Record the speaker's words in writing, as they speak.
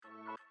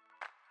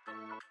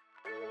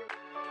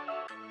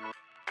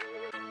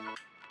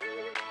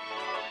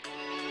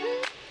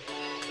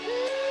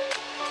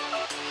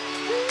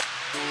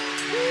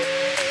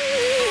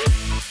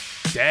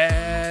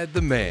Dad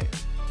the Man,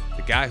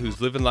 the guy who's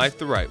living life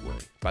the right way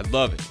by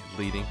loving and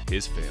leading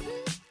his family.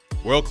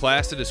 World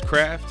class at his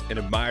craft and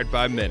admired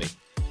by many,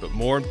 but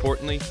more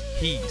importantly,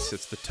 he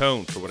sets the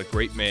tone for what a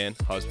great man,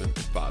 husband,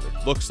 and father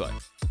looks like.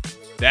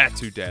 That's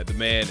who Dad the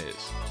Man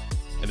is.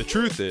 And the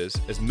truth is,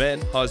 as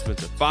men,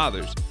 husbands, and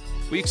fathers,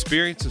 we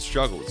experience and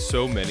struggle with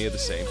so many of the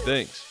same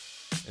things.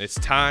 And it's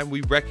time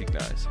we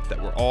recognize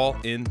that we're all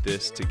in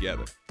this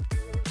together.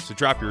 So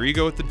drop your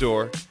ego at the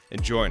door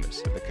and join us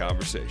in the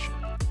conversation.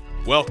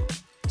 Welcome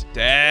to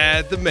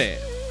Dad the Man.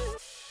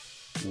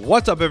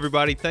 What's up,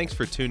 everybody? Thanks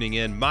for tuning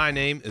in. My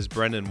name is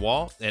Brendan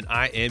Wall, and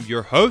I am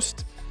your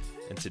host.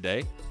 And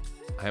today,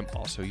 I am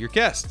also your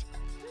guest.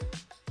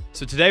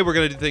 So today, we're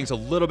going to do things a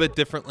little bit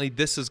differently.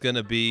 This is going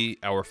to be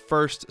our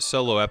first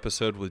solo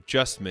episode with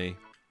just me.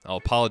 I'll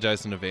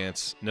apologize in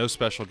advance. No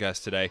special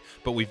guest today,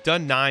 but we've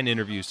done 9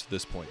 interviews to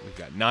this point. We've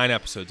got 9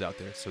 episodes out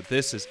there. So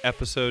this is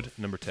episode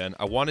number 10.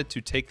 I wanted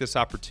to take this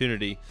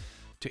opportunity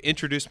to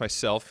introduce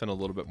myself in a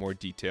little bit more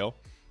detail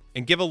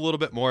and give a little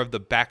bit more of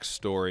the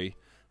backstory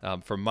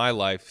from my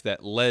life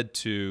that led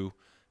to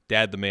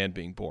Dad the Man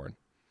being born.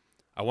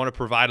 I want to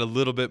provide a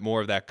little bit more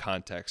of that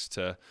context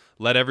to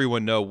let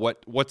everyone know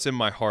what's in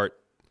my heart,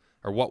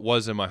 or what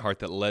was in my heart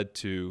that led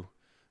to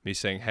me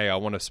saying, hey, I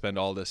want to spend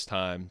all this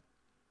time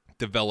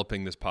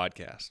developing this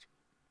podcast.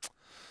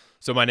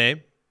 So my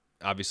name,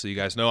 obviously you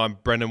guys know, I'm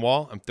Brendan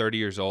Wall. I'm 30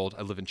 years old.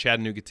 I live in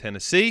Chattanooga,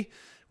 Tennessee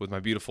with my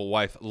beautiful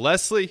wife,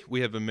 Leslie. We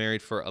have been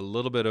married for a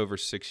little bit over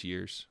 6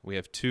 years. We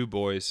have 2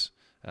 boys.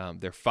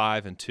 They're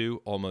 5 and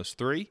 2, almost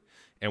 3.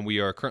 And we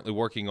are currently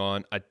working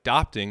on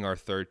adopting our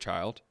 3rd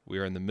child. We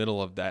are in the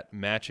middle of that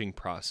matching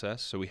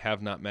process. So we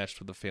have not matched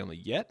with the family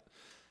yet,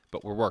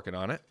 but we're working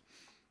on it.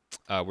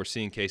 We're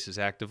seeing cases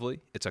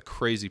actively. It's a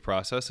crazy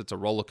process. It's a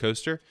roller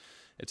coaster.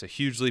 It's a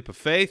huge leap of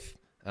faith,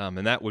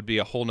 and that would be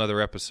a whole nother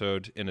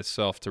episode in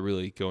itself to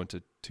really go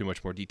into too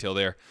much more detail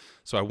there.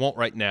 So I won't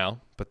right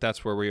now, but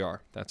that's where we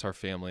are. That's our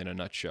family in a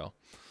nutshell.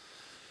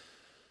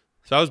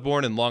 So I was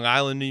born in Long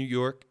Island, New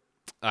York.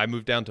 I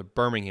moved down to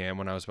Birmingham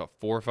when I was about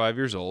 4 or 5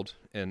 years old,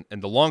 and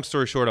the long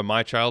story short of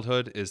my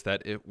childhood is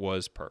that it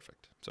was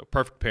perfect. So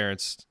perfect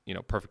parents,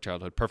 perfect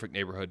childhood, perfect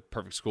neighborhood,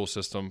 perfect school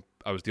system.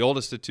 I was the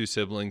oldest of 2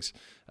 siblings.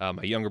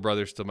 My younger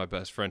brother is still my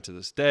best friend to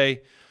this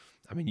day.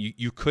 I mean,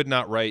 you could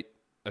not write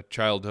a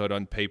childhood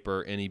on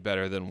paper any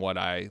better than what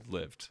I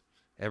lived.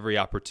 Every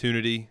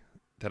opportunity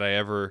that I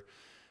ever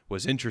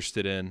was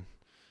interested in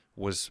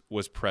was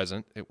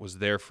present. It was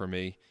there for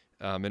me,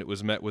 and it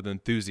was met with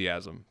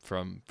enthusiasm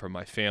from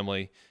my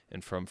family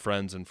and from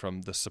friends and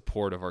from the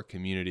support of our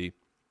community.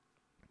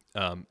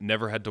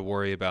 Never had to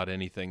worry about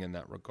anything in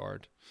that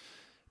regard.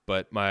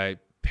 But my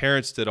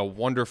parents did a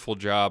wonderful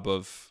job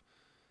of,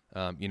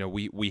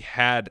 we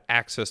had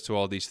access to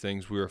all these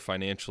things. We were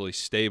financially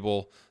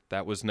stable.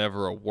 That was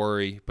never a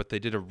worry, but they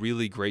did a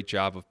really great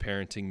job of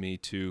parenting me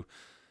to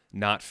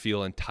not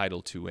feel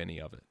entitled to any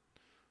of it.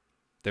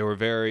 I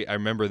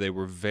remember they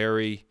were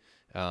very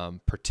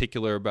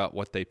particular about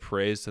what they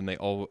praised, and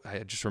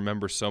I just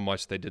remember so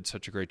much they did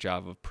such a great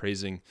job of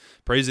praising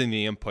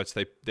the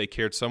inputs. They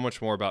cared so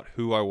much more about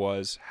who I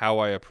was, how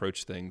I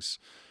approached things,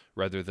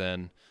 rather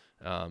than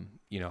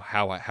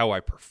how I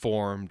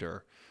performed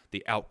or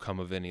the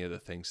outcome of any of the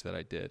things that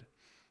I did.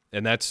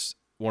 And that's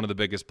one of the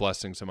biggest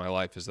blessings in my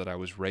life, is that I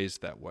was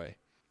raised that way.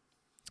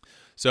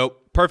 So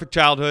perfect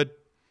childhood.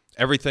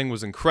 Everything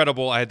was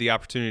incredible. I had the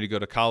opportunity to go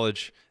to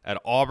college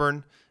at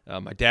Auburn.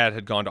 My dad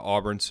had gone to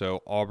Auburn,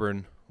 so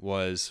Auburn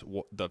was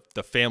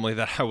the family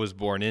that I was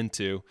born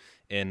into.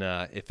 And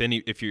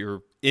if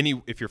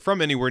you're from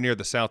anywhere near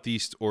the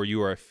Southeast, or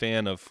you are a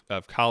fan of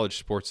college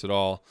sports at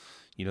all,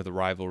 the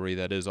rivalry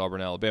that is Auburn,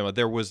 Alabama,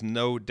 there was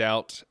no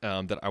doubt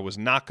that I was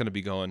not going to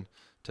be going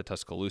to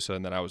Tuscaloosa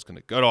and that I was going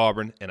to go to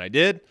Auburn, and I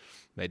did.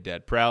 Made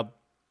Dad proud.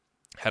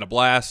 Had a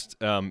blast.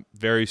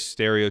 Very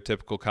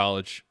stereotypical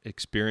college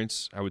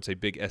experience. I would say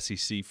big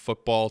SEC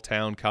football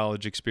town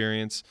college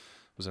experience.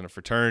 Was in a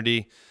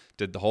fraternity.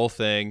 Did the whole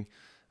thing.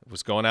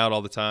 Was going out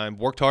all the time.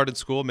 Worked hard in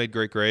school. Made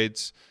great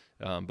grades.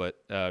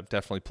 But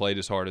definitely played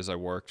as hard as I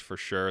worked, for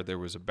sure. There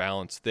was a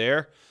balance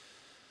there.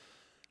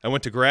 I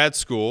went to grad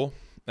school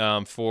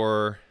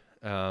for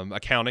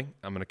accounting.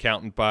 I'm an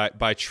accountant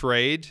by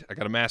trade. I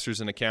got a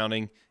master's in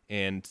accounting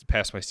and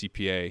passed my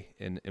CPA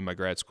in my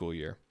grad school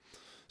year.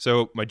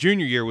 So my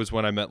junior year was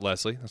when I met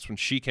Leslie. That's when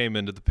she came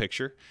into the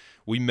picture.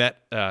 We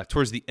met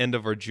towards the end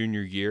of our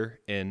junior year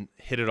and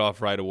hit it off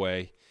right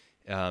away,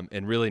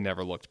 and really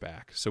never looked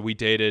back. So we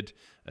dated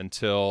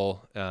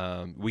until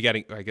we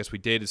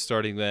dated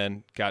starting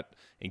then, got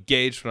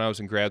engaged when I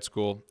was in grad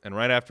school. And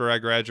right after I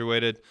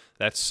graduated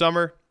that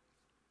summer,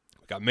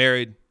 we got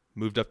married,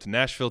 moved up to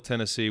Nashville,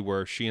 Tennessee,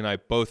 where she and I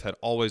both had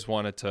always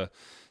wanted to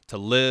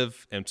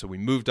live. And so we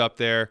moved up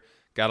there,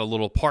 got a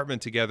little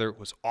apartment together. It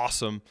was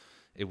awesome.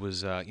 It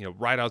was,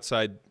 right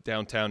outside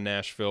downtown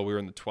Nashville. We were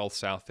in the 12th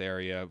South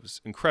area. It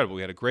was incredible.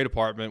 We had a great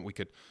apartment. We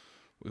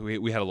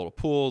had a little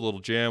pool, a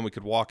little gym. We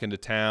could walk into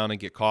town and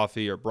get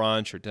coffee or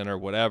brunch or dinner,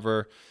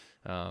 whatever.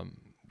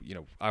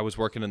 I was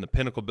working in the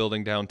Pinnacle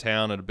building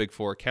downtown at a Big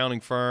Four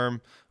accounting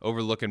firm,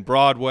 overlooking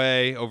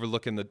Broadway,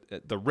 overlooking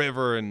the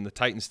river and the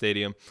Titan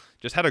Stadium.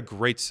 Just had a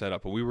great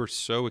setup, and we were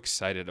so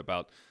excited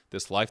about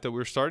this life that we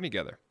were starting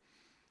together.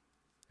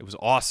 It was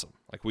awesome.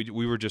 Like we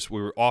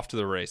were off to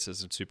the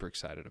races and super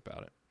excited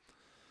about it.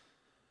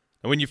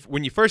 And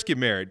when you first get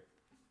married,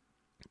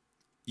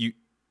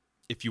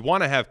 if you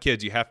want to have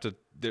kids, you have to.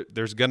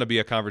 There's going to be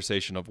a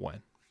conversation of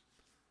when.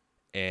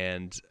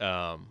 And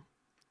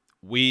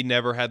we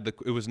never had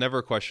it was never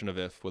a question of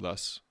if with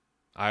us.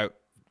 I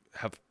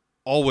have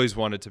always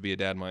wanted to be a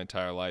dad my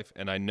entire life,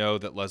 and I know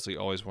that Leslie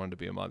always wanted to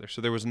be a mother. So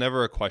there was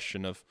never a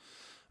question of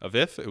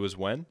if, it was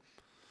when.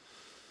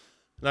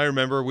 And I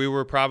remember we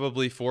were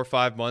probably 4 or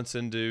 5 months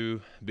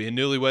into being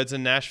newlyweds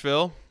in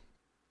Nashville,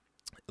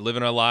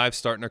 living our lives,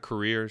 starting our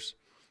careers.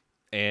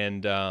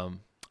 And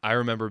I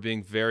remember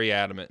being very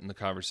adamant in the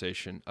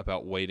conversation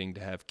about waiting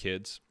to have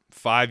kids.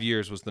 5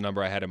 years was the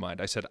number I had in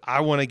mind. I said, I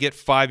want to get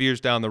 5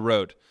 years down the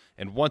road.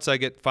 And once I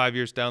get 5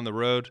 years down the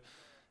road,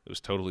 it was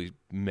totally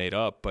made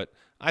up, but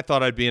I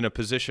thought I'd be in a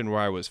position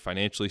where I was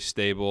financially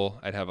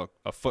stable. I'd have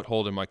a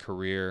foothold in my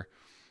career.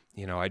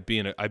 I'd be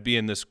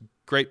in this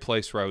great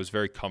place where I was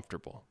very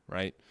comfortable,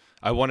 right?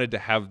 I wanted to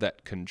have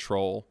that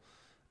control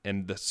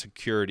and the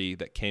security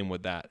that came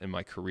with that in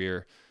my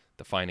career,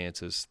 the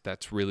finances.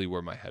 That's really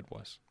where my head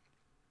was.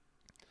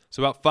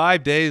 So about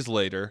 5 days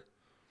later,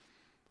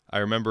 I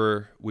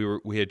remember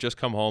we had just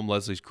come home.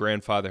 Leslie's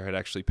grandfather had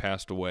actually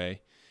passed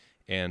away,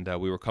 and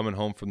we were coming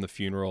home from the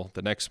funeral.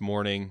 The next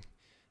morning,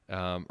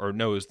 it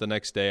was the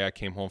next day, I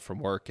came home from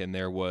work, and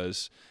there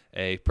was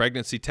a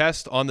pregnancy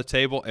test on the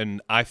table,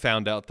 and I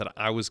found out that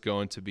I was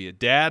going to be a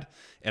dad,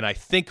 and I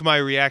think my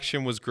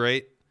reaction was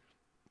great.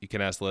 You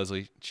can ask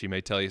Leslie. She may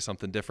tell you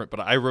something different,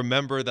 but I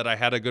remember that I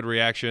had a good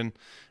reaction.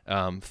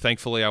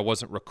 Thankfully, I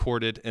wasn't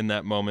recorded in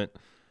that moment,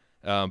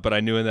 but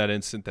I knew in that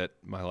instant that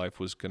my life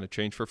was going to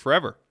change for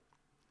forever.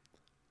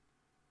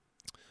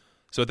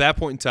 So at that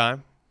point in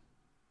time,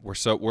 we're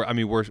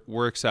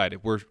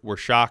excited. We're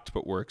shocked,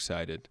 but we're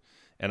excited,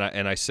 and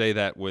I say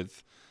that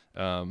with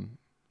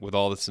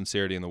all the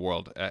sincerity in the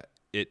world.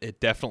 It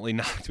definitely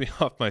knocked me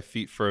off my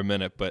feet for a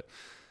minute, but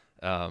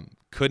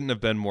couldn't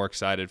have been more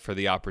excited for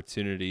the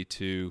opportunity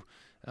to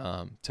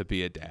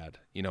be a dad.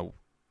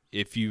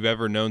 If you've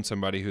ever known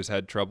somebody who's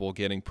had trouble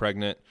getting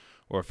pregnant,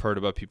 or have heard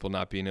about people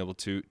not being able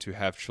to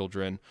have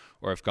children,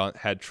 or have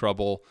had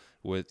trouble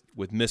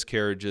with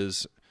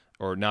miscarriages,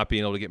 or not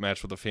being able to get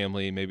matched with a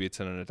family, maybe it's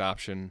in an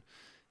adoption,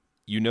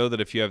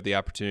 that if you have the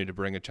opportunity to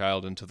bring a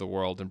child into the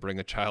world and bring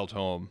a child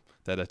home,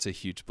 that's a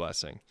huge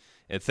blessing.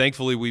 And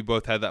thankfully, we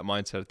both had that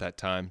mindset at that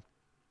time.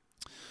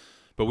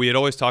 But we had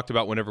always talked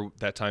about whenever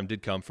that time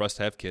did come for us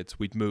to have kids,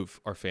 we'd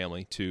move our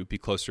family to be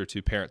closer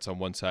to parents on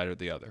one side or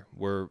the other.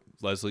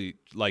 Leslie,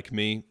 like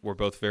me, we're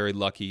both very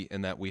lucky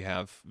in that we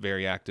have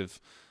very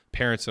active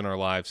parents in our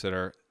lives that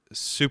are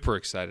super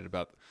excited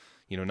about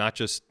not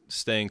just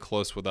staying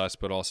close with us,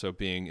 but also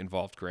being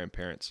involved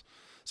grandparents.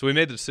 So we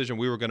made the decision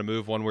we were going to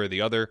move one way or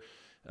the other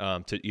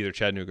to either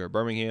Chattanooga or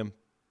Birmingham.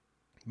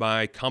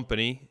 My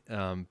company,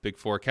 Big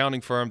Four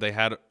accounting firm, I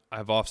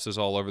have offices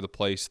all over the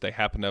place. They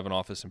happen to have an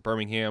office in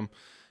Birmingham,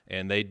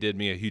 and they did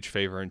me a huge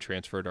favor and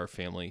transferred our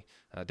family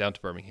down to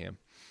Birmingham.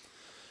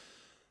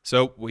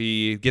 So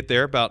we get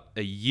there about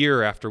a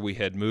year after we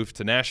had moved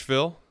to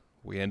Nashville.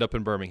 We end up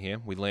in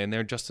Birmingham. We land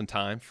there just in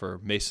time for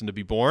Mason to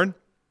be born.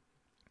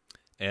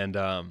 And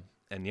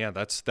yeah,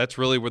 that's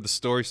really where the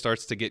story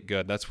starts to get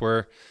good. That's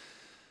where,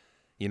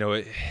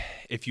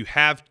 if you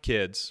have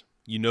kids,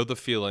 the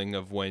feeling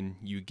of when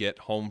you get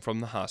home from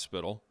the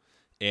hospital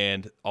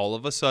and all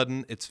of a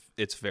sudden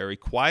it's very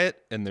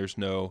quiet and there's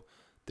no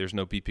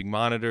beeping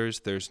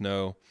monitors. There's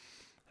no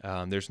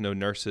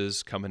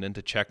nurses coming in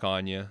to check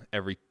on you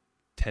every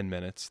 10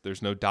 minutes.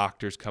 There's no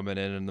doctors coming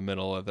in the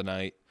middle of the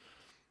night.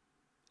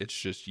 It's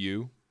just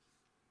you,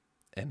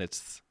 and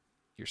it's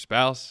your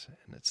spouse,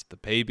 and it's the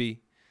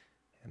baby.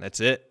 And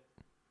that's it.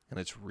 And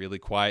it's really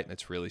quiet, and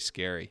it's really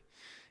scary.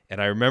 And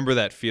I remember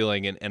that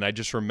feeling, and I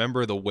just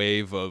remember the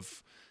wave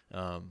of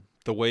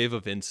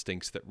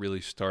instincts that really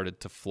started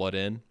to flood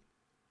in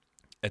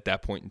at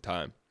that point in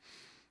time.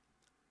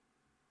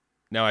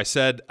 Now, I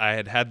said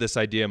I had this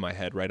idea in my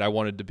head, right? I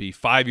wanted to be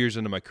 5 years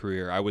into my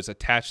career. I was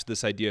attached to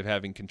this idea of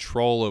having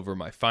control over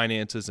my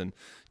finances and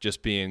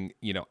just being,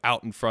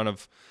 out in front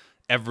of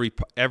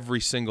every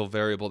single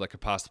variable that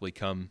could possibly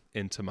come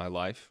into my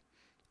life.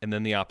 And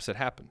then the opposite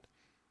happened.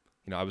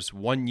 I was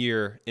 1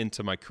 year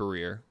into my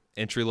career,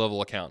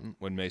 entry-level accountant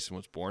when Mason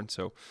was born.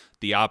 So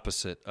the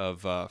opposite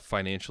of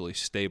financially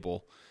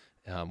stable.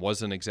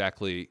 Wasn't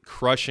exactly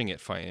crushing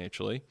it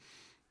financially.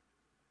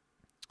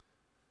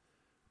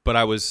 But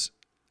I was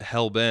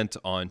hell-bent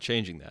on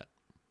changing that.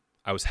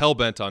 I was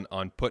hell-bent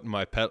on putting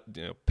my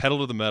pedal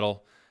to the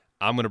metal.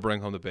 I'm going to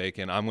bring home the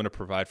bacon. I'm going to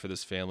provide for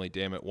this family.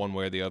 Damn it, one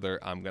way or the other,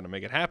 I'm going to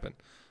make it happen.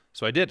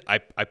 So I did. I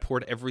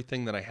poured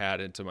everything that I had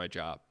into my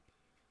job.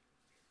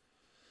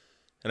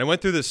 And I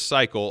went through this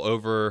cycle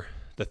over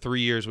the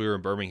 3 years we were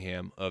in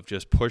Birmingham of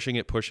just pushing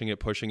it,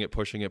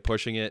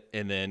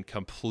 and then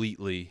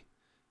completely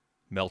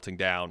melting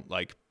down,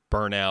 like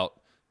burnout.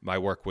 My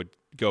work would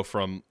go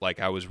from like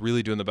I was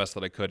really doing the best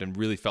that I could and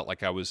really felt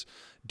like I was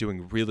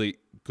doing really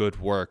good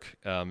work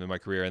in my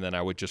career, and then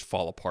I would just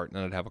fall apart, and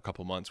then I'd have a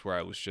couple months where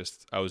I was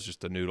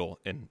just a noodle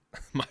and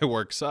my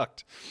work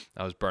sucked.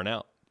 I was burnt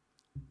out.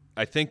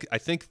 I think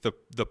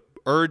the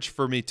urge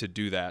for me to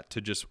do that,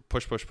 to just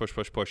push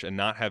and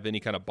not have any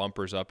kind of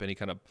bumpers up, any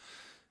kind of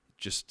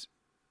just,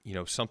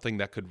 something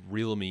that could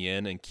reel me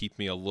in and keep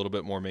me a little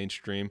bit more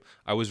mainstream.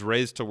 I was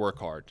raised to work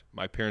hard.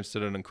 My parents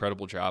did an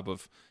incredible job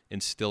of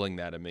instilling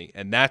that in me,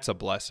 and that's a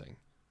blessing.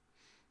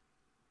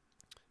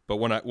 But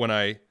when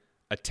I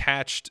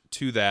attached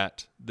to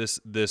that this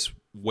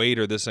weight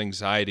or this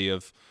anxiety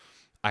of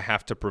I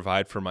have to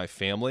provide for my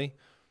family,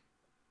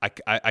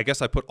 I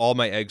guess I put all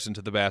my eggs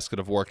into the basket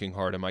of working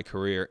hard in my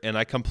career, and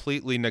I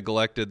completely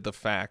neglected the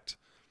fact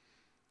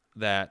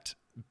that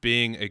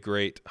being a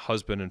great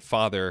husband and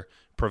father,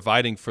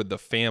 providing for the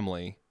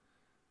family,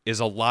 is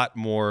a lot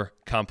more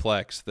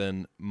complex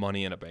than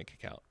money in a bank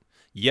account.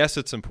 Yes,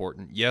 it's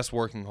important. Yes,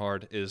 working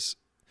hard is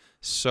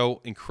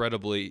so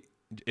incredibly,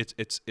 it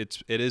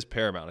is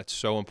paramount. It's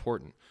so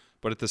important.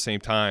 But at the same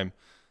time,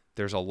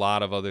 there's a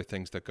lot of other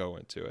things that go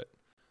into it.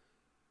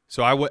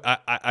 So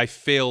I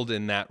failed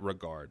in that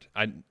regard.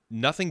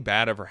 Nothing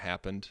bad ever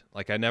happened.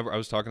 Like I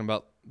was talking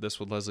about this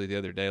with Leslie the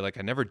other day. Like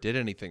I never did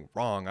anything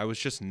wrong. I was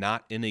just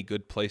not in a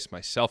good place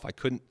myself.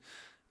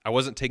 I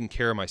wasn't taking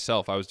care of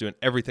myself. I was doing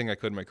everything I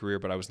could in my career,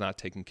 but I was not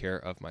taking care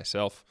of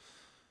myself.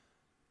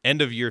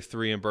 End of year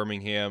 3 in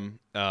Birmingham,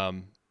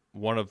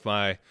 one of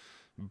my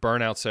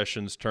burnout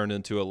sessions turned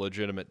into a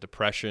legitimate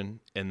depression,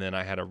 and then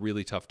I had a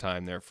really tough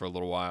time there for a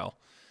little while.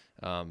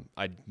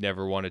 I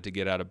never wanted to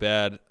get out of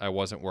bed. I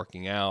wasn't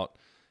working out.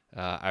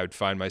 I would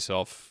find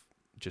myself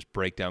just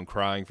break down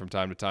crying from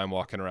time to time,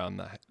 walking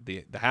around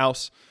the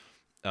house.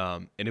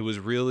 And it was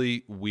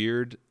really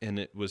weird, and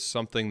it was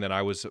something that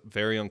I was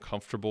very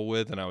uncomfortable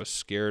with, and I was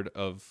scared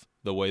of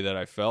the way that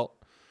I felt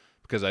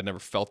because I'd never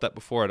felt that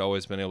before. I'd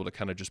always been able to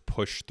kind of just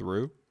push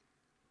through.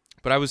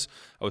 But I was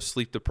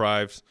sleep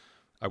deprived.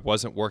 I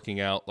wasn't working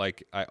out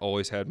like I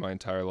always had my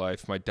entire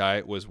life. My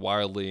diet was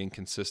wildly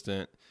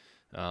inconsistent.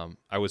 I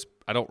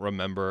don't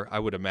remember. I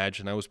would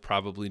imagine I was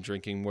probably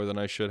drinking more than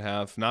I should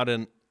have. Not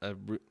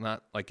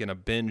like in a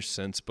binge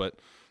sense, but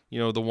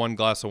the one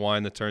glass of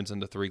wine that turns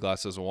into 3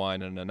 glasses of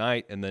wine in a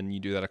night, and then you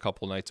do that a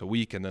couple nights a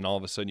week, and then all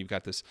of a sudden you've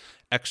got this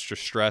extra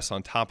stress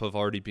on top of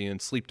already being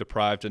sleep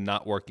deprived and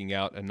not working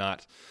out and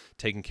not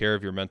taking care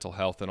of your mental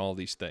health and all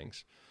these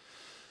things.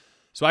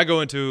 So I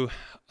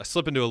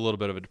slip into a little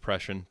bit of a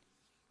depression.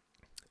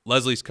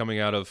 Leslie's coming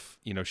out of,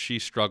 she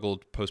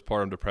struggled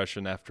postpartum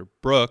depression after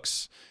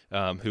Brooks,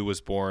 who was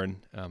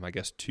born, I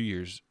guess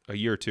a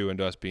year or two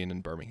into us being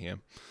in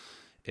Birmingham.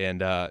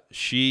 And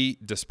she,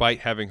 despite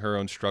having her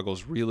own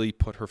struggles, really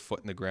put her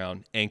foot in the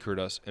ground, anchored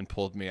us, and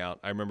pulled me out.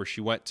 I remember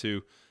she went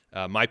to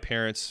my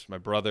parents, my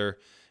brother,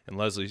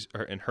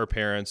 and her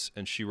parents,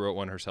 and she wrote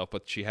one herself,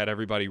 but she had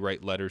everybody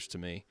write letters to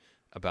me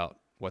about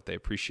what they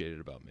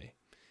appreciated about me.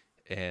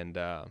 And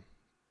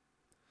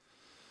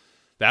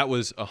that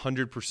was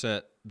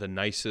 100% the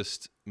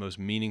nicest, most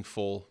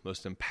meaningful,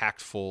 most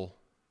impactful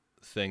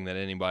thing that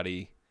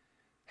anybody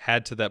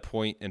had to that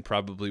point and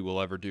probably will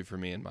ever do for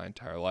me in my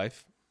entire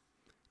life.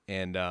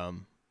 And I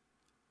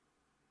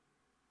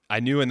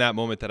knew in that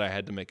moment that I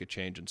had to make a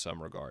change in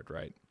some regard,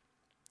 right?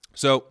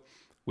 So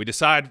we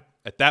decide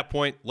at that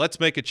point, let's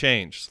make a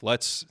change.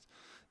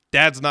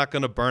 Dad's not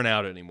going to burn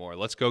out anymore.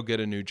 Let's go get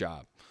a new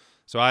job.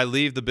 So I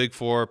leave the Big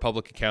Four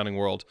public accounting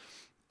world,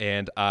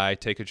 and I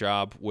take a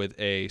job with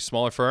a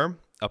smaller firm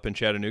up in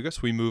Chattanooga. So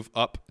we move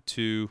up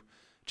to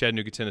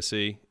Chattanooga,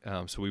 Tennessee.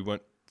 So we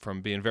went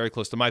from being very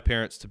close to my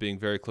parents to being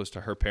very close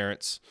to her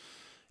parents,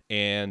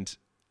 and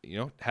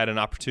had an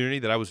opportunity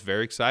that I was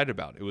very excited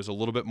about. It was a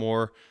little bit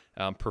more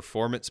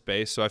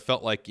performance-based, so I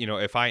felt like,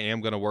 if I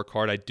am going to work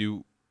hard,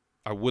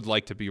 I would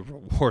like to be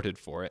rewarded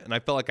for it, and I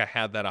felt like I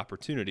had that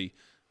opportunity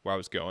where I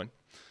was going,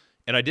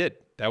 and I did.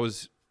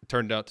 That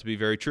turned out to be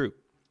very true.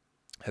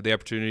 I had the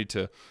opportunity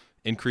to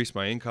increase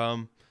my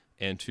income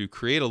and to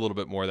create a little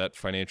bit more of that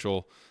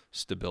financial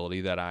stability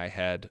that I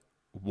had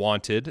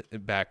wanted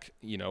back,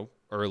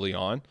 early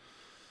on.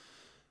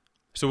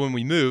 So when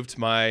we moved,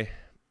 my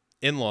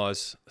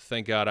in-laws,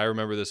 thank God, I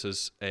remember this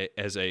as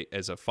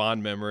a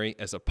fond memory,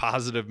 as a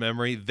positive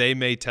memory. They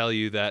may tell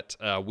you that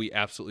we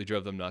absolutely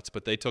drove them nuts,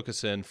 but they took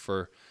us in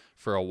for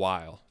a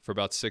while, for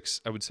about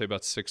 6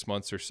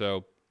 months or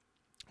so.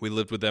 We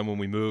lived with them when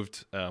we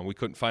moved. We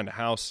couldn't find a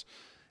house,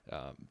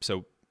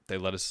 so they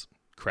let us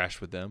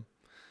crash with them.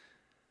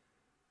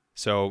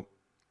 So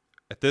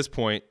at this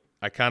point,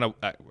 I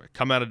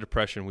come out of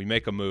depression. We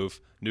make a move,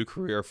 new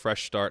career,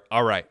 fresh start.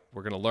 All right,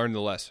 we're going to learn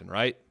the lesson,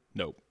 right?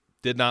 Nope.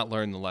 Did not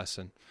learn the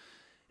lesson.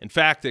 In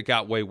fact, it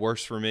got way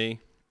worse for me.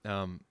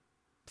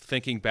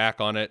 Thinking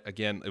back on it,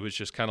 again, it was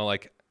just kind of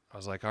like, I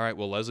was like, all right,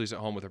 well, Leslie's at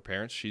home with her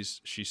parents.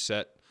 She's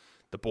set.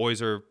 The boys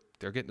they're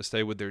getting to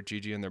stay with their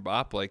Gigi and their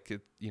Bop.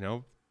 Like,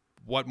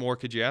 what more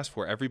could you ask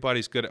for?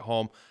 Everybody's good at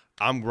home.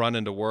 I'm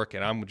running to work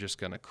and I'm just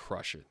going to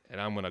crush it. And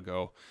I'm going to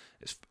go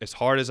as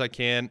hard as I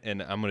can,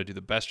 and I'm going to do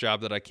the best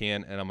job that I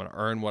can, and I'm going to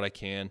earn what I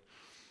can.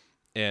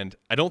 And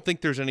I don't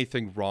think there's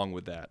anything wrong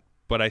with that.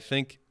 But I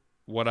think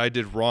what I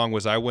did wrong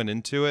was I went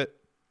into it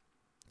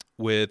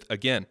with,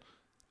 again,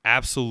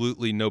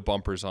 absolutely no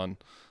bumpers on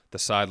the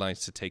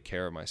sidelines to take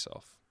care of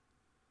myself.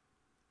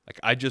 Like,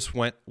 I just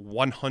went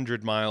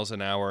 100 miles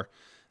an hour.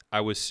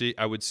 I would see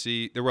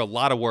there were a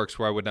lot of works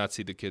where I would not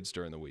see the kids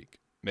during the week.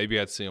 Maybe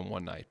I'd see them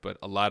one night, but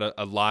a lot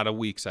of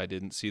weeks I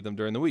didn't see them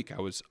during the week. I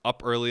was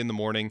up early in the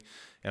morning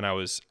and I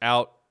was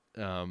out,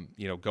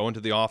 going to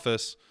the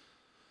office.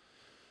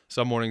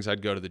 Some mornings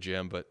I'd go to the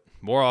gym, but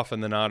more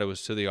often than not, it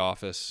was to the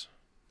office,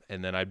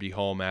 and then I'd be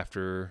home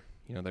after,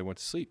 they went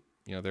to sleep.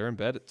 They're in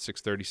bed at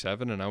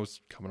 6:37, and I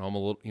was coming home a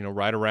little,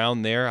 right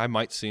around there. I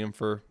might see them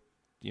for,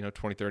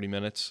 20, 30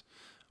 minutes,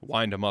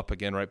 wind them up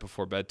again right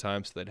before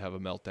bedtime so they'd have a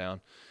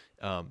meltdown.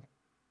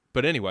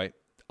 But anyway,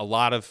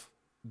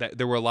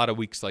 there were a lot of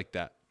weeks like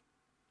that.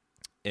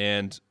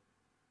 And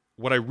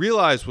what I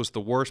realized was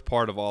the worst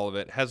part of all of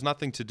it has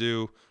nothing to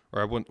do,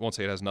 or I won't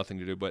say it has nothing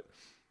to do, but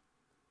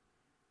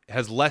it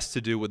has less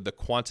to do with the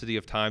quantity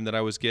of time that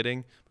I was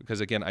getting.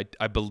 Because again,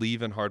 I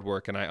believe in hard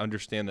work, and I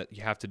understand that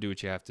you have to do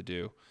what you have to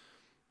do.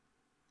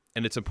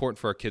 And it's important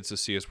for our kids to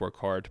see us work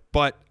hard.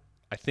 But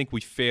I think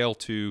we fail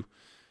to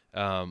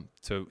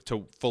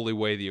fully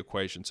weigh the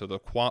equation. So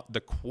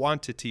the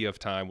quantity of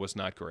time was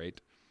not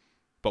great.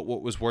 But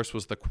what was worse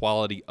was the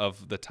quality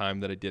of the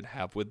time that I did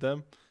have with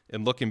them.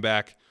 And looking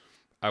back,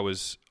 I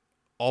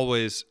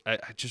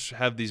just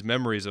have these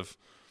memories of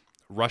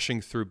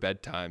rushing through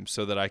bedtime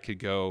so that I could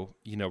go,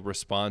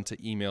 respond to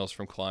emails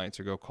from clients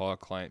or go call a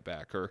client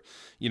back. Or,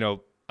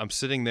 I'm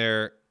sitting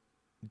there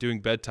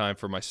doing bedtime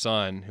for my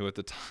son, who at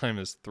the time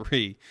is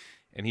 3,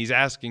 and he's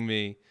asking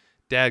me,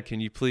 Dad, can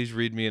you please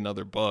read me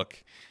another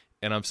book?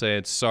 And I'm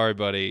saying, sorry,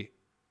 buddy,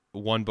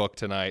 1 book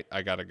tonight,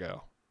 I got to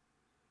go.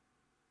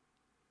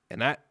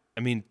 And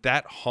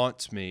that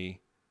haunts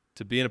me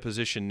to be in a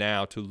position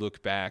now to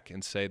look back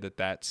and say that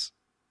that's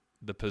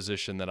the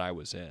position that I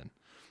was in.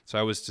 So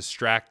I was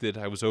distracted,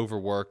 I was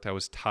overworked, I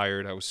was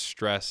tired, I was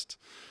stressed.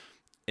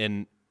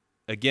 And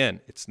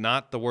again, it's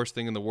not the worst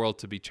thing in the world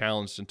to be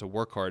challenged and to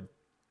work hard,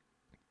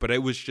 but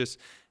it was just,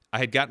 I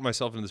had gotten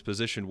myself in this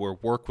position where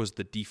work was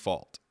the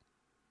default,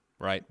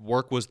 right?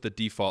 Work was the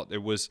default.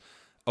 It was,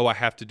 I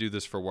have to do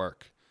this for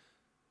work.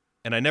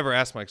 And I never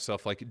asked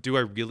myself, do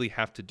I really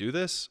have to do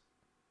this?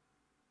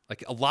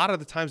 A lot of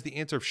the times the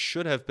answer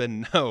should have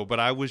been no, but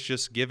I was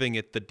just giving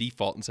it the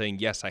default and saying,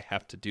 yes, I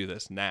have to do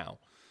this now.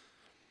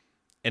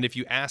 And if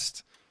you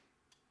asked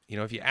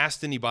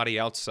anybody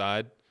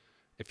outside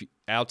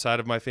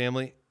of my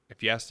family,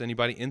 if you asked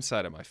anybody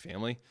inside of my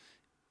family,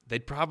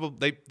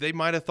 they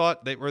might have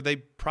thought they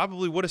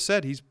probably would have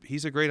said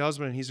he's a great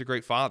husband and he's a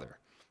great father.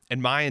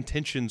 And my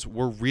intentions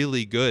were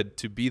really good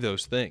to be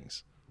those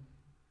things.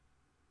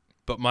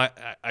 But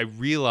I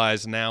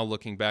realize now,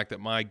 looking back, that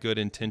my good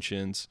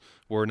intentions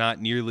were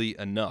not nearly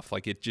enough.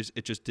 It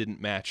just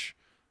didn't match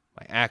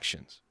my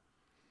actions.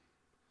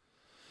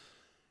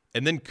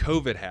 And then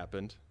COVID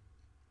happened,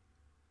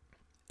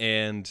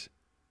 and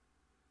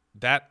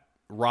that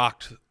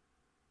rocked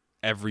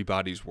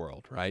everybody's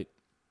world, right?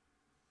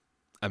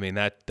 I mean,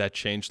 that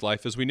changed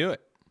life as we knew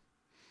it.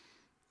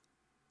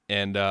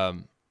 And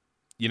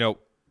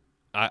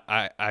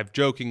I've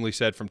jokingly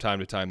said from time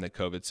to time that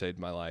COVID saved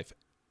my life.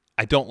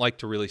 I don't like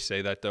to really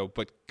say that, though,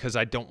 but because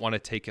I don't want to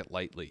take it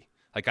lightly.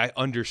 I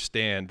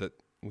understand that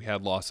we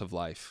had loss of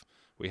life.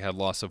 We had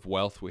loss of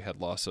wealth. We had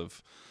loss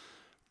of,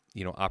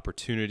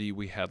 opportunity.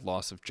 We had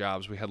loss of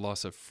jobs. We had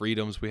loss of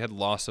freedoms. We had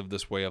loss of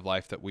this way of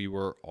life that we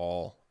were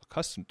all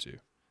accustomed to.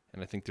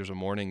 And I think there's a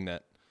mourning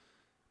that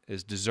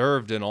is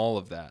deserved in all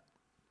of that.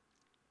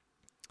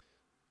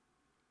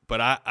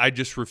 But I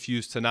just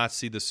refuse to not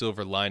see the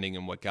silver lining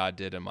in what God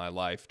did in my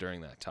life during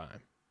that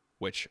time,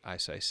 which I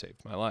say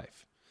saved my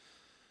life.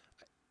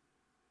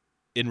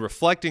 In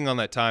reflecting on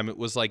that time, it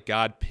was like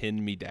God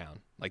pinned me down,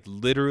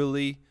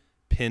 literally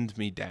pinned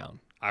me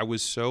down. I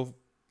was so,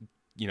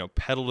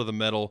 pedal to the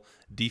metal,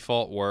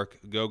 default work,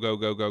 go, go,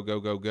 go, go, go,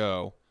 go,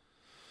 go.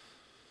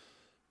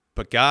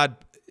 But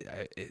God,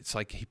 it's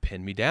like he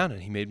pinned me down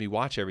and he made me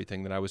watch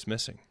everything that I was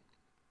missing.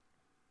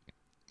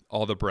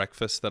 All the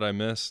breakfasts that I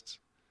missed,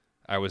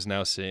 I was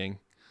now seeing.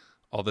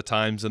 All the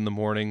times in the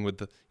morning with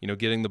the,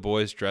 getting the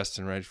boys dressed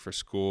and ready for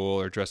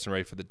school or dressed and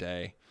ready for the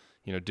day.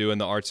 Doing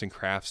the arts and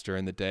crafts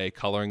during the day,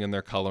 coloring in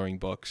their coloring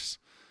books,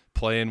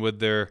 playing with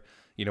their,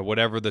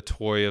 whatever the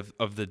toy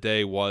of the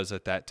day was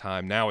at that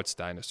time. Now it's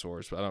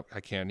dinosaurs, but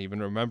I can't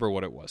even remember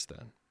what it was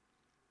then.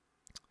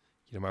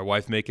 My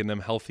wife making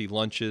them healthy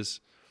lunches,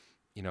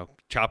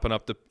 chopping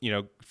up the,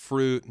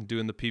 fruit and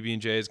doing the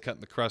PB&Js,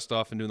 cutting the crust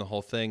off and doing the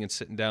whole thing and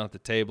sitting down at the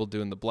table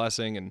doing the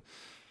blessing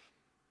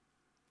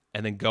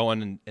and then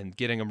going and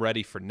getting them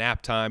ready for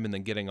nap time and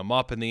then getting them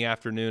up in the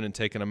afternoon and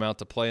taking them out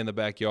to play in the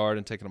backyard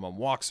and taking them on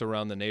walks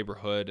around the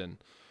neighborhood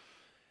and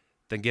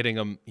then getting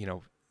them,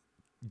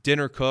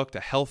 dinner cooked, a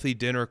healthy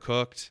dinner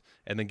cooked,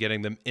 and then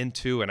getting them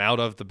into and out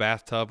of the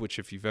bathtub, which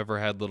if you've ever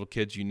had little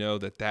kids, you know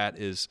that that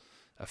is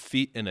a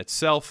feat in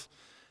itself.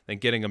 Then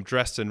getting them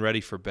dressed and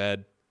ready for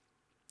bed,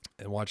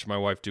 and watching my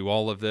wife do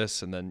all of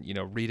this, and then,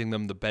 reading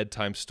them the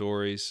bedtime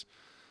stories,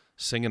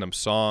 singing them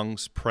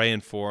songs,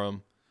 praying for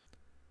them.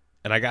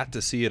 And I got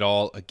to see it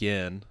all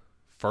again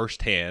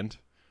firsthand,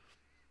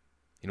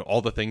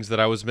 all the things that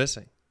I was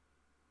missing,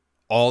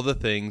 all the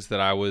things that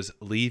I was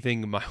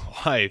leaving my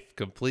wife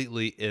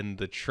completely in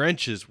the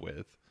trenches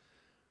with.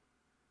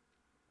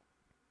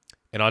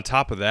 And on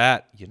top of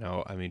that,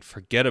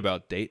 forget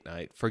about date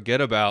night. Forget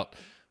about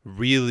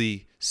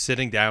really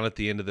sitting down at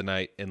the end of the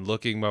night and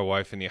looking my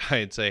wife in the eye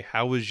and say,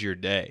 how was your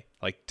day?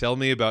 Like, tell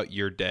me about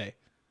your day.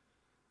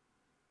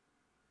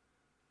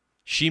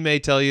 She may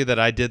tell you that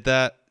I did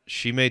that.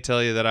 She may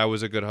tell you that I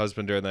was a good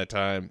husband during that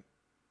time,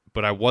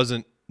 but I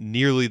wasn't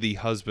nearly the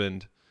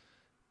husband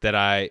that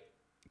I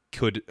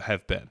could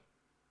have been.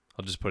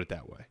 I'll just put it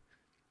that way.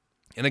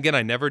 And again,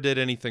 I never did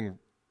anything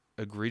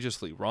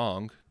egregiously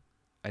wrong.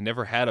 I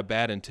never had a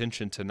bad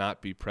intention to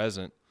not be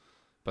present,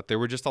 but there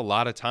were just a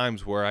lot of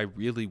times where I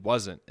really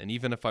wasn't. And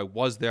even if I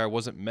was there, I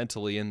wasn't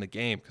mentally in the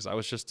game because I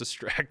was just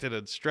distracted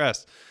and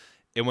stressed.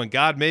 And when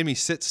God made me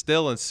sit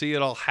still and see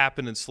it all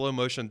happen in slow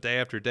motion day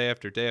after day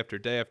after day after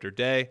day after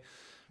day,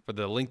 for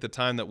the length of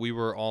time that we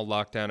were all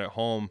locked down at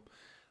home,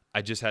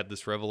 I just had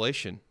this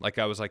revelation.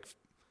 It's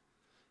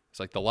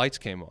like the lights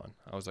came on.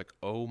 I was like,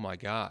 oh my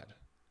God,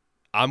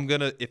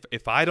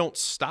 if I don't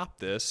stop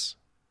this,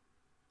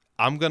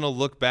 I'm going to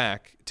look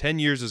back. 10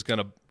 years is going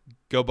to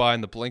go by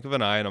in the blink of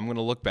an eye, and I'm going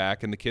to look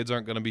back, and the kids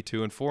aren't going to be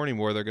 2 and 4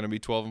 anymore. They're going to be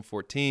 12 and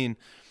 14,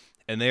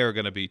 and they are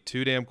going to be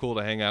too damn cool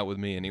to hang out with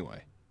me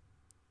anyway.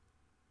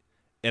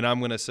 And I'm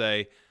going to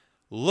say,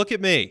 look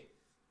at me.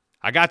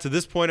 I got to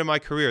this point in my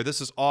career.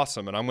 This is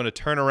awesome. And I'm going to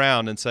turn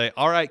around and say,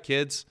 all right,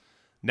 kids,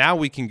 now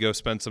we can go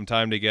spend some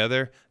time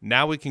together.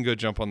 Now we can go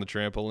jump on the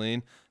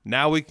trampoline.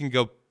 Now we can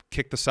go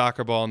kick the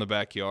soccer ball in the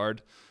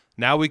backyard.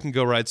 Now we can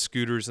go ride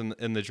scooters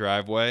in the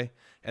driveway.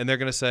 And they're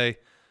going to say,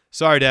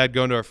 sorry, Dad,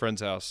 going to our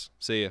friend's house.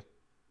 See ya.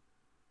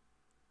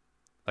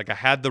 Like, I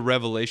had the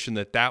revelation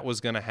that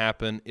was going to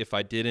happen if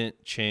I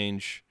didn't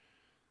change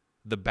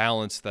the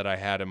balance that I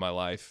had in my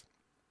life.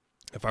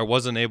 If I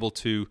wasn't able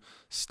to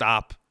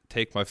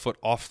take my foot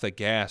off the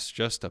gas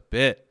just a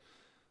bit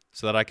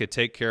so that I could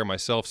take care of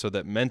myself, so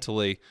that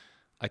mentally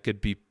I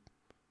could be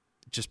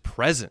just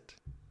present.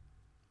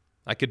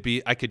 I could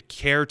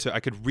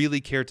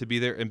really care to be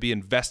there and be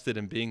invested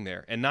in being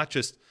there, and not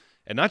just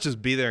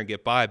be there and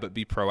get by, but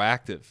be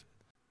proactive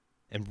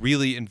and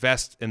really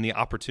invest in the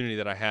opportunity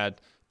that I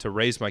had to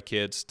raise my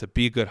kids, to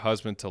be a good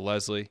husband to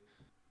Leslie.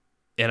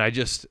 And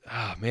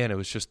it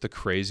was just the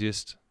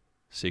craziest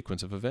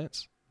sequence of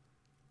events.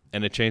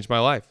 And it changed my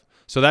life.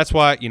 So that's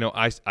why,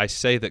 I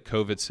say that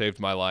COVID saved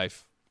my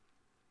life.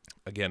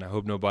 Again, I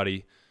hope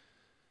nobody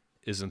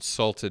is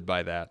insulted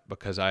by that,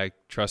 because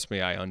trust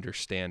me, I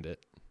understand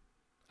it.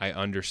 I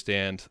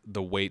understand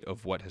the weight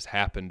of what has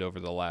happened over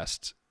the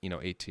last,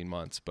 18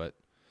 months. But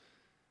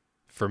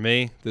for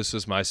me, this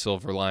is my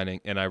silver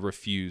lining, and I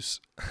refuse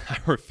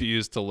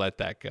to let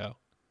that go.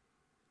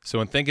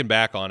 So in thinking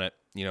back on it,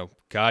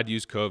 God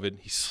used COVID.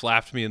 He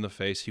slapped me in the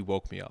face. He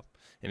woke me up.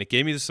 And it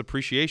gave me this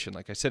appreciation.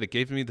 Like I said, it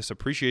gave me this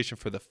appreciation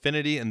for the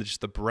finity and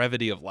just the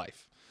brevity of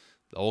life.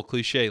 The old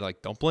cliche,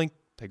 like, don't blink,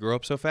 they grow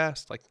up so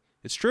fast. Like,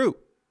 it's true.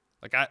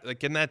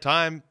 Like in that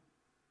time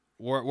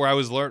where I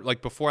was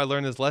before I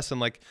learned this lesson,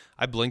 like,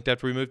 I blinked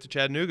after we moved to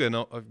Chattanooga, and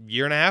a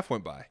year and a half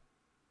went by,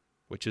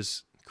 which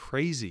is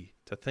crazy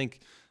to think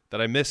that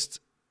I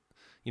missed.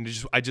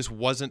 I just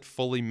wasn't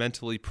fully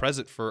mentally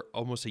present for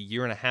almost a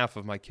year and a half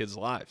of my kids'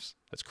 lives.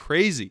 That's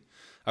crazy.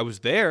 I was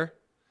there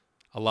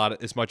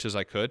as much as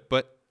I could,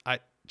 but I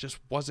just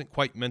wasn't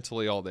quite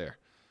mentally all there.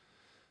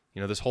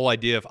 This whole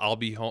idea of I'll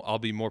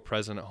be more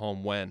present at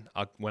home when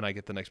I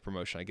get the next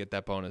promotion, I get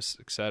that bonus,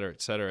 et cetera,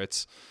 et cetera.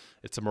 It's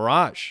a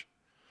mirage.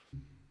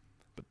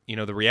 But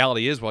the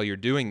reality is, while you're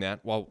doing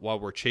that, while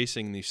we're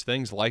chasing these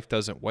things, life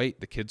doesn't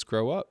wait. The kids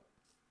grow up,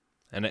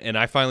 and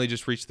I finally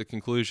just reached the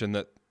conclusion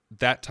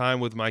that time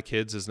with my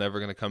kids is never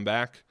going to come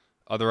back.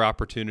 Other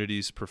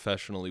opportunities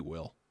professionally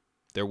will.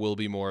 There will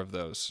be more of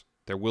those.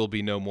 There will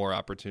be no more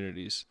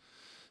opportunities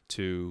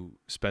to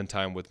spend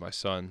time with my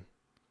son,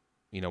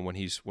 when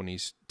he's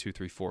 2,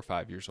 3, 4,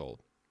 5 years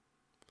old.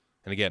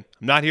 And again,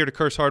 I'm not here to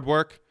curse hard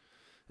work.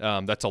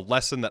 That's a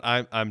lesson that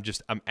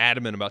I'm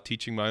adamant about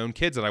teaching my own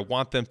kids, and I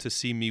want them to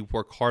see me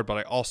work hard, but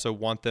I also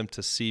want them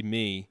to see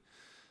me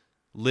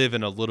live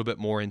in a little bit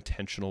more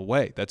intentional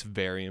way. That's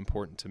very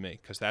important to me,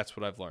 because that's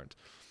what I've learned.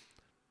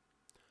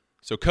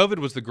 So COVID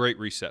was the great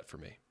reset for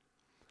me.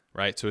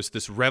 Right? So it's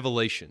this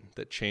revelation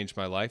that changed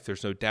my life.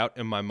 There's no doubt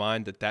in my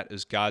mind that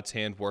is God's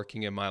hand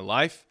working in my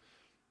life.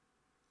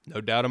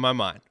 No doubt in my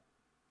mind.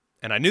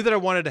 And I knew that I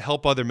wanted to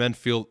help other men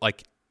feel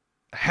like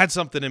I had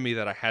something in me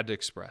that I had to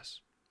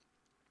express.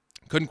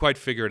 Couldn't quite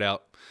figure it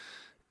out.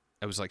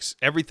 I was like,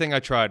 everything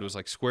I tried was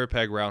like square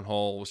peg, round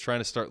hole. Was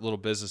trying to start little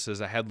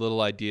businesses. I had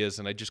little ideas,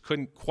 and I just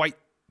couldn't quite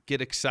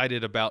get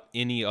excited about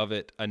any of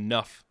it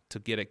enough to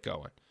get it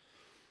going.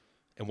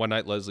 And one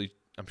night, Leslie,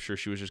 I'm sure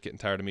she was just getting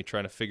tired of me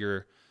trying to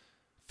figure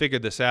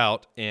this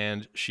out,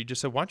 and she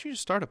just said, why don't you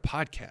just start a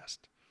podcast?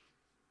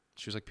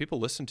 She was like, people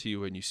listen to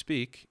you when you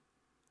speak,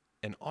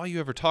 and all you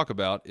ever talk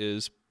about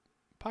is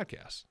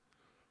podcasts.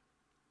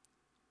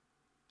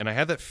 And I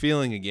had that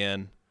feeling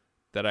again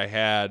that I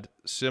had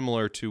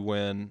similar to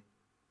when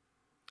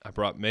I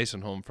brought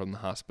Mason home from the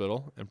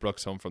hospital and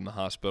Brooks home from the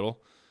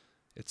hospital.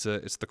 It's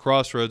the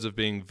crossroads of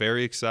being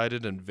very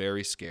excited and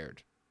very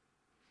scared.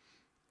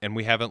 And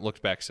we haven't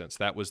looked back since.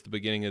 That was the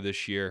beginning of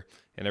this year,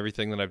 and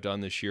everything that I've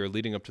done this year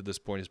leading up to this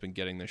point has been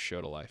getting this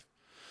show to life.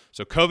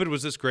 So COVID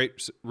was this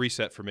great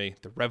reset for me,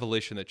 the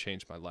revelation that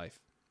changed my life.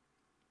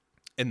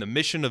 And the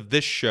mission of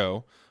this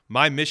show,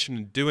 my mission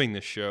in doing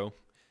this show,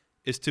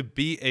 is to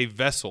be a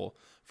vessel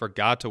for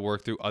God to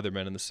work through other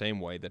men in the same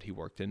way that he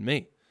worked in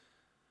me.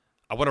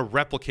 I want to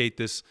replicate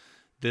this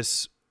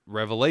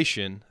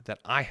revelation that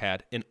I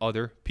had in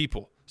other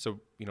people.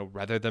 So,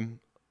 rather than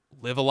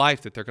live a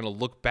life that they're going to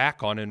look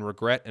back on and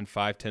regret in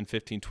 5, 10,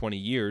 15, 20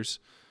 years,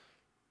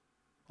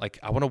 like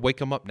I want to wake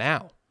them up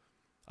now.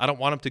 I don't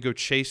want them to go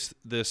chase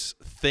this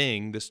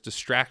thing, this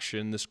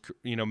distraction, this,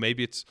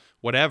 maybe it's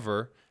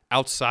whatever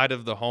outside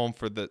of the home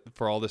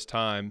for all this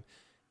time,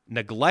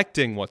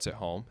 neglecting what's at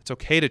home. It's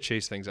okay to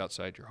chase things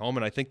outside your home,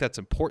 and I think that's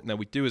important that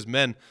we do as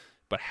men,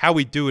 but how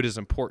we do it is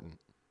important.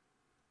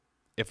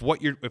 If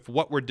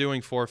what we're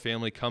doing for a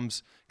family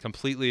comes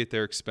completely at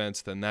their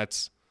expense, then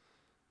that's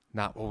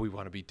not what we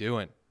want to be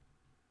doing.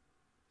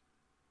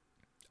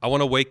 I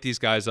want to wake these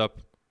guys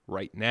up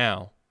right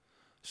now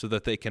so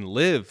that they can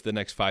live the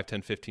next 5,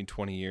 10, 15,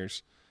 20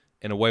 years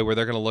in a way where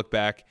they're going to look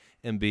back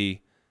and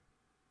be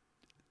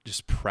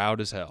just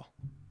proud as hell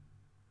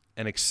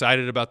and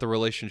excited about the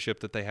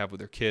relationship that they have with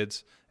their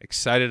kids,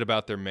 excited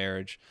about their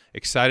marriage,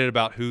 excited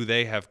about who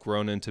they have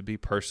grown into be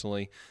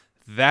personally.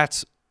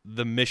 That's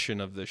the mission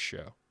of this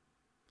show.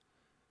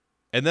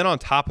 And then on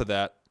top of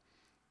that,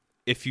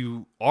 if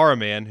you are a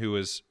man who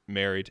is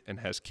married and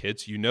has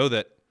kids, you know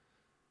that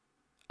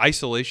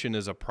isolation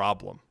is a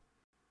problem.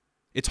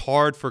 It's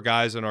hard for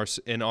guys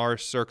in our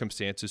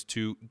circumstances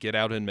to get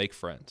out and make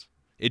friends.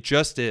 It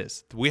just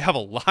is. We have a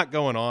lot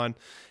going on,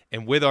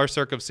 and with our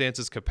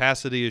circumstances,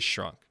 capacity is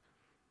shrunk.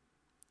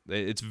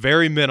 It's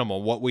very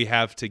minimal what we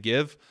have to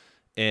give,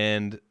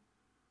 and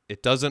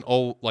it doesn't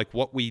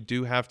what we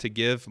do have to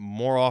give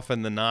more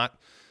often than not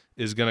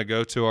is going to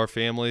go to our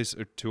families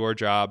or to our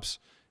jobs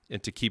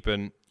and to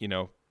keeping,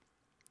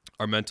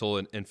 our mental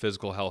and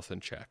physical health in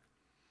check.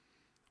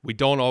 We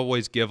don't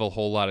always give a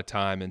whole lot of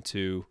time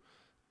into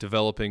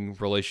developing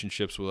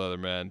relationships with other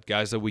men,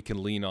 guys that we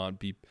can lean on,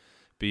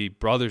 be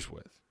brothers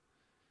with.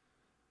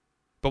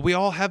 But we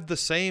all have the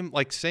same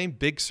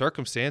big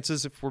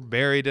circumstances if we're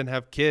married and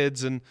have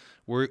kids, and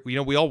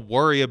we all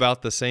worry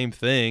about the same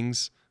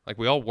things. Like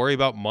we all worry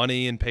about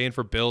money and paying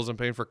for bills and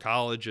paying for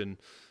college and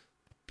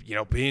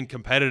being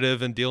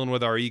competitive and dealing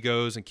with our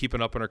egos and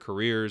keeping up in our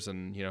careers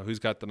and who's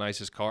got the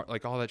nicest car,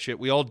 like all that shit.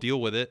 We all deal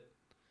with it.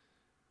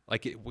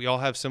 We all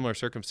have similar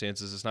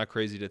circumstances. It's not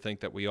crazy to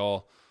think that we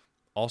all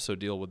also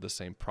deal with the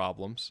same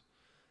problems.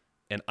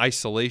 And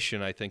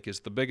isolation, I think, is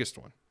the biggest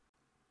one.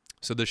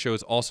 So this show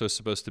is also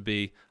supposed to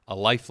be a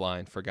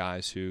lifeline for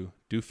guys who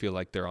do feel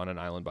like they're on an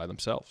island by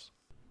themselves.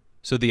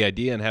 So the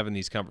idea in having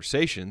these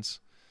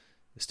conversations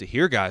is to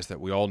hear guys that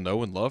we all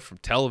know and love from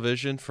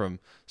television, from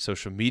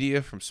social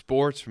media, from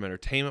sports, from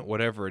entertainment,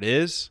 whatever it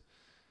is,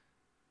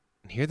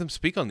 and hear them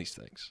speak on these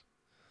things.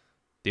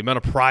 The amount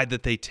of pride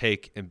that they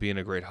take in being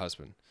a great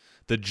husband,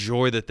 the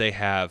joy that they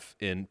have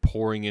in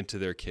pouring into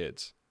their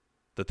kids,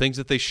 the things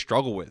that they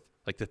struggle with,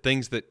 like the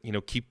things that,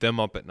 keep them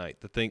up at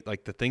night,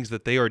 the things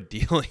that they are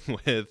dealing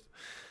with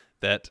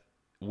that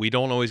we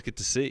don't always get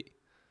to see.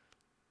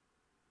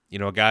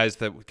 Guys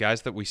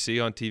that we see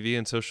on TV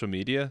and social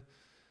media,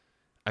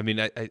 I mean,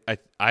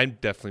 I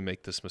definitely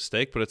make this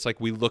mistake, but it's like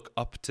we look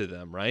up to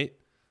them, right?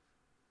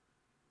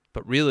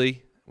 But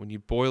really, when you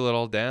boil it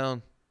all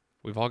down,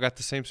 we've all got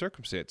the same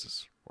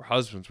circumstances. We're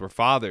husbands, we're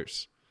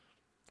fathers.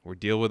 We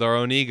deal with our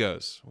own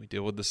egos. We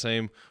deal with the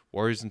same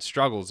worries and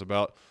struggles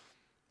about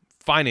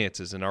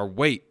finances and our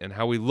weight and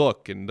how we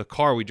look and the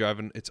car we drive,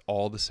 and it's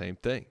all the same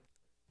thing.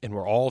 And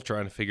we're all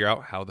trying to figure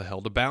out how the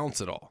hell to balance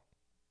it all.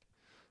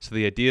 So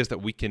the idea is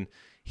that we can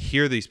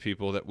hear these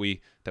people that we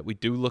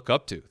do look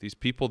up to, these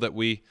people that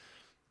we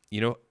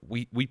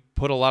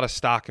put a lot of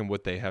stock in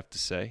what they have to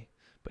say,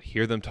 but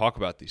hear them talk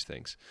about these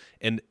things.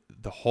 And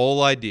the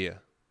whole idea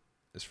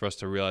is for us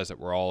to realize that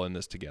we're all in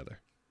this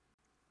together.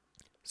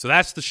 So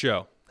that's the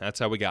show. That's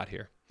how we got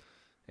here.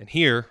 And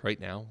here, right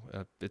now,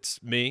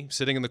 it's me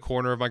sitting in the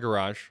corner of my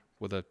garage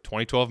with a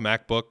 2012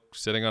 MacBook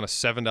sitting on a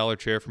 $7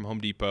 chair from Home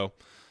Depot.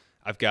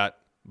 I've got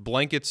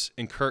blankets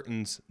and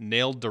curtains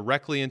nailed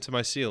directly into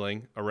my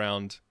ceiling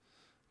around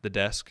the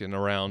desk and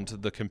around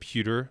the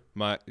computer,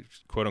 my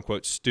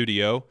quote-unquote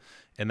studio,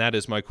 and that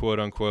is my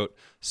quote-unquote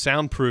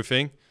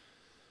soundproofing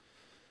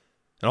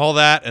and all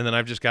that. And then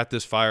I've just got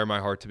this fire in my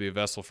heart to be a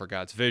vessel for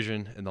God's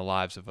vision in the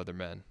lives of other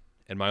men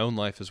and my own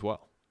life as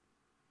well.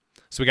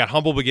 So we got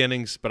humble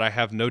beginnings, but I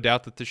have no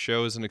doubt that the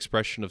show is an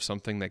expression of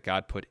something that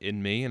God put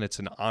in me, and it's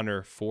an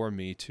honor for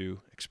me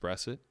to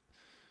express it.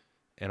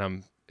 And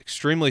I'm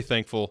extremely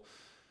thankful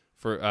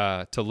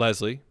to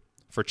Leslie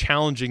for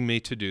challenging me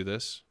to do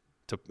this,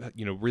 to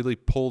really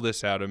pull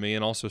this out of me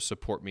and also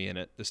support me in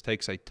it. This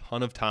takes a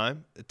ton of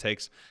time. It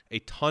takes a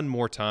ton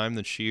more time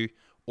than she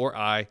or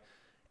I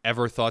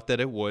ever thought that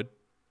it would.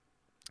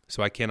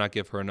 So I cannot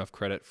give her enough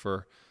credit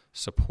for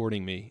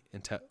supporting me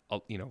and to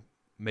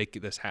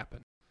make this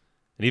happen.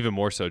 And even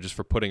more so just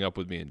for putting up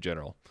with me in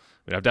general. I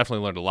mean, I've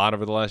definitely learned a lot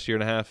over the last year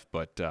and a half,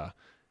 but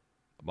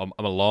I'm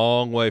a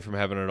long way from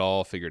having it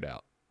all figured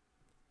out.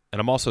 And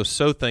I'm also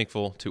so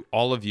thankful to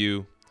all of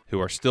you who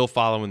are still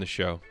following the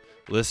show,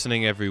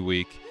 listening every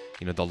week,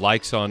 the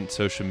likes on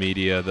social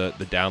media, the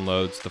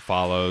downloads, the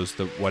follows,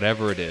 the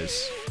whatever it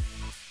is.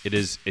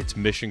 It's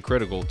mission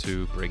critical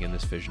to bringing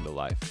this vision to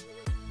life.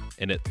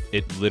 And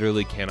it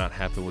literally cannot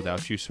happen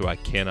without you, so I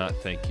cannot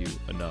thank you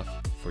enough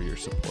for your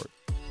support.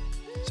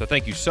 So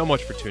thank you so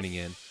much for tuning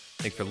in.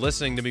 Thanks for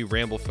listening to me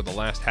ramble for the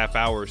last half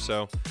hour or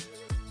so.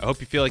 I hope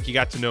you feel like you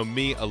got to know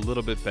me a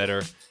little bit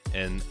better,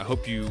 and I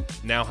hope you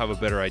now have a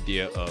better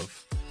idea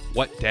of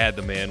what Dad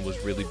the Man was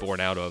really born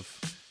out of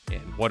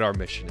and what our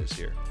mission is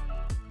here.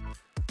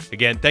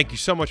 Again, thank you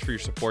so much for your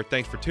support.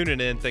 Thanks for tuning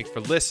in. Thanks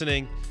for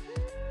listening.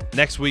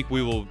 Next week,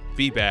 we will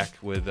be back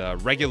with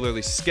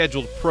regularly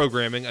scheduled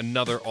programming.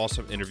 Another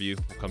awesome interview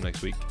will come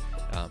next week.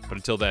 But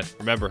until then,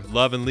 remember,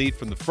 love and lead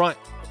from the front.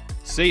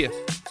 See ya.